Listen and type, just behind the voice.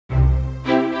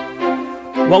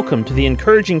Welcome to the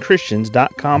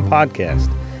EncouragingChristians.com podcast.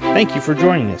 Thank you for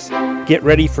joining us. Get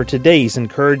ready for today's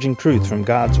encouraging truth from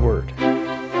God's Word.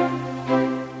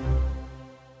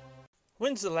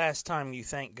 When's the last time you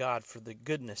thanked God for the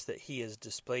goodness that He has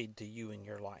displayed to you in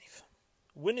your life?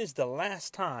 When is the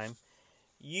last time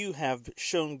you have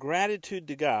shown gratitude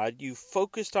to God, you've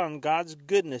focused on God's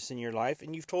goodness in your life,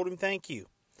 and you've told Him thank you?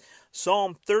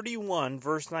 Psalm 31,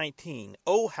 verse 19,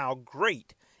 "Oh, how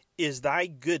great is thy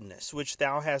goodness, which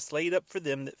thou hast laid up for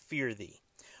them that fear thee,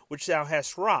 which thou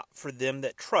hast wrought for them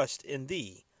that trust in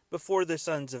thee, before the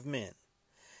sons of men."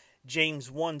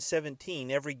 James 1:17,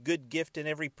 "Every good gift and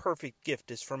every perfect gift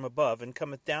is from above, and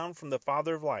cometh down from the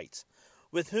Father of lights,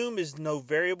 with whom is no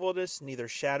variableness, neither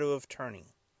shadow of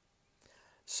turning."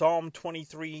 Psalm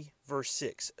 23, verse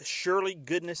 6, "Surely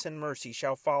goodness and mercy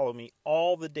shall follow me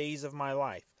all the days of my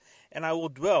life, and I will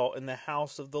dwell in the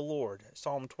house of the Lord."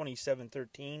 Psalm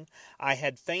 27:13, "I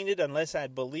had fainted unless I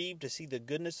had believed to see the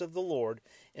goodness of the Lord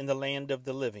in the land of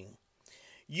the living."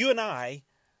 You and I,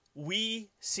 we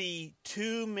see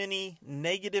too many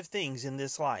negative things in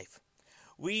this life.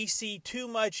 We see too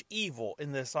much evil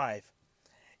in this life.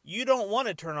 You don't want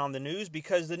to turn on the news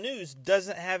because the news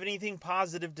doesn't have anything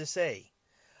positive to say.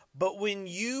 But when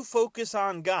you focus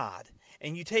on God,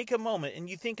 and you take a moment and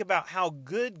you think about how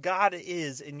good God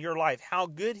is in your life, how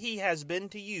good He has been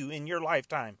to you in your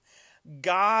lifetime.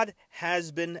 God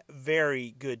has been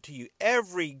very good to you.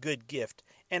 Every good gift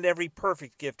and every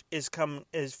perfect gift is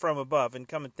from above and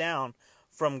cometh down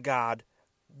from God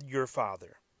your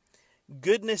Father.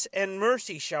 Goodness and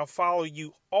mercy shall follow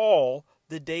you all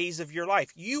the days of your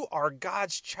life. You are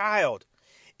God's child.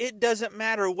 It doesn't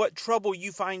matter what trouble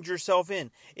you find yourself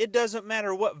in. It doesn't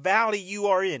matter what valley you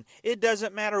are in. It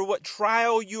doesn't matter what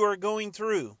trial you are going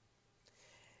through.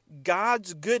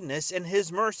 God's goodness and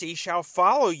His mercy shall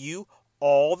follow you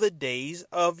all the days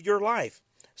of your life.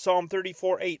 Psalm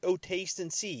 34:8, "O taste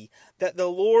and see that the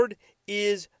Lord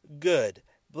is good.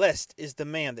 Blessed is the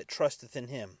man that trusteth in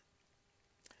Him."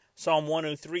 Psalm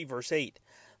 103, verse 8,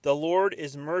 "The Lord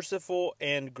is merciful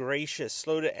and gracious,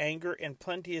 slow to anger and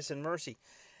plenteous in mercy."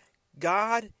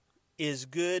 God is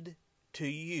good to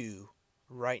you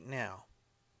right now.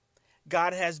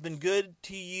 God has been good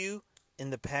to you in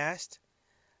the past.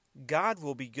 God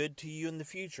will be good to you in the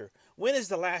future. When is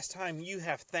the last time you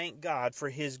have thanked God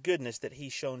for His goodness that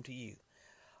He's shown to you?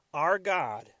 Our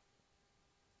God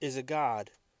is a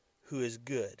God who is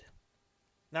good.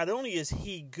 Not only is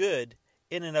He good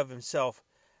in and of Himself,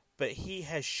 but He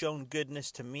has shown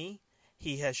goodness to me.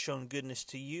 He has shown goodness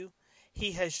to you.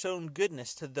 He has shown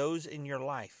goodness to those in your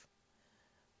life.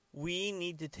 We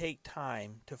need to take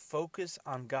time to focus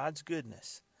on God's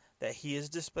goodness that He has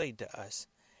displayed to us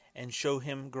and show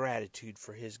Him gratitude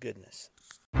for His goodness.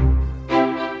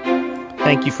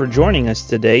 Thank you for joining us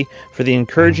today for the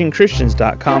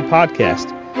EncouragingChristians.com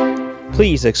podcast.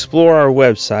 Please explore our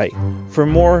website for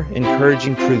more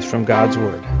encouraging truths from God's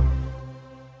Word.